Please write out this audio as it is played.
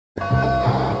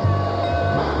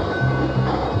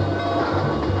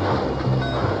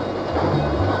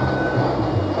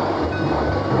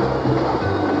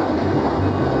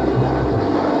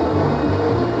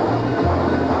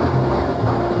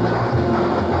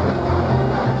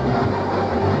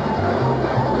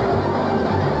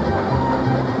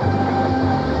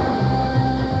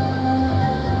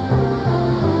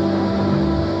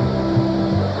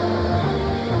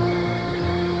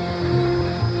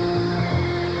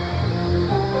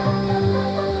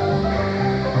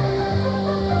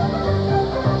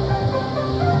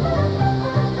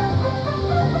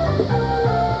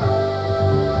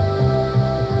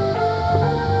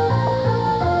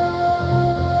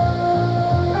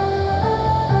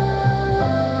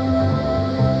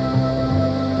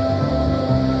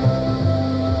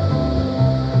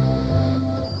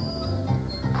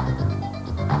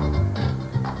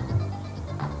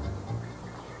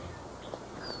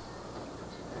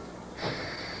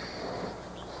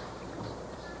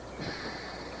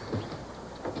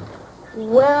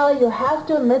Well, you have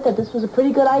to admit that this was a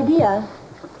pretty good idea.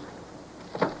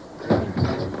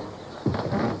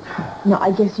 No,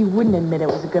 I guess you wouldn't admit it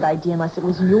was a good idea unless it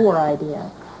was your idea.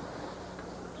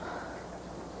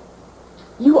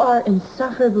 You are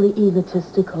insufferably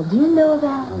egotistical. Do you know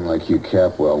that? Unlike you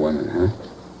Capwell women, huh?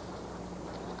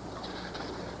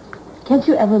 Can't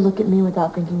you ever look at me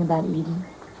without thinking about Eden?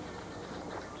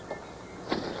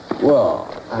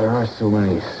 Well, there are so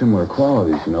many similar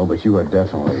qualities, you know, but you are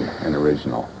definitely an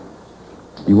original.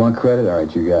 You want credit? All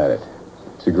right, you got it.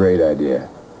 It's a great idea.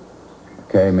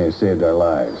 Okay, may have saved our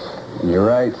lives. And you're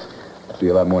right, I'd be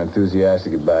a lot more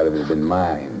enthusiastic about it if it had been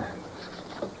mine.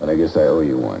 But I guess I owe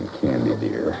you one, Candy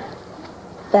dear.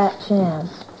 Fat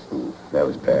chance. Ooh, that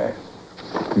was bad.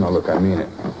 No, look, I mean it.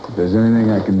 If there's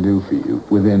anything I can do for you,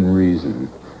 within reason,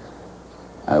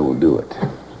 I will do it.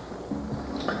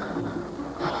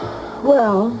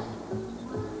 Well,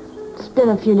 it's been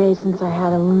a few days since I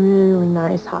had a really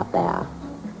nice hot bath.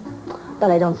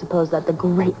 But I don't suppose that the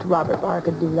great Robert Barr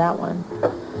could do that one.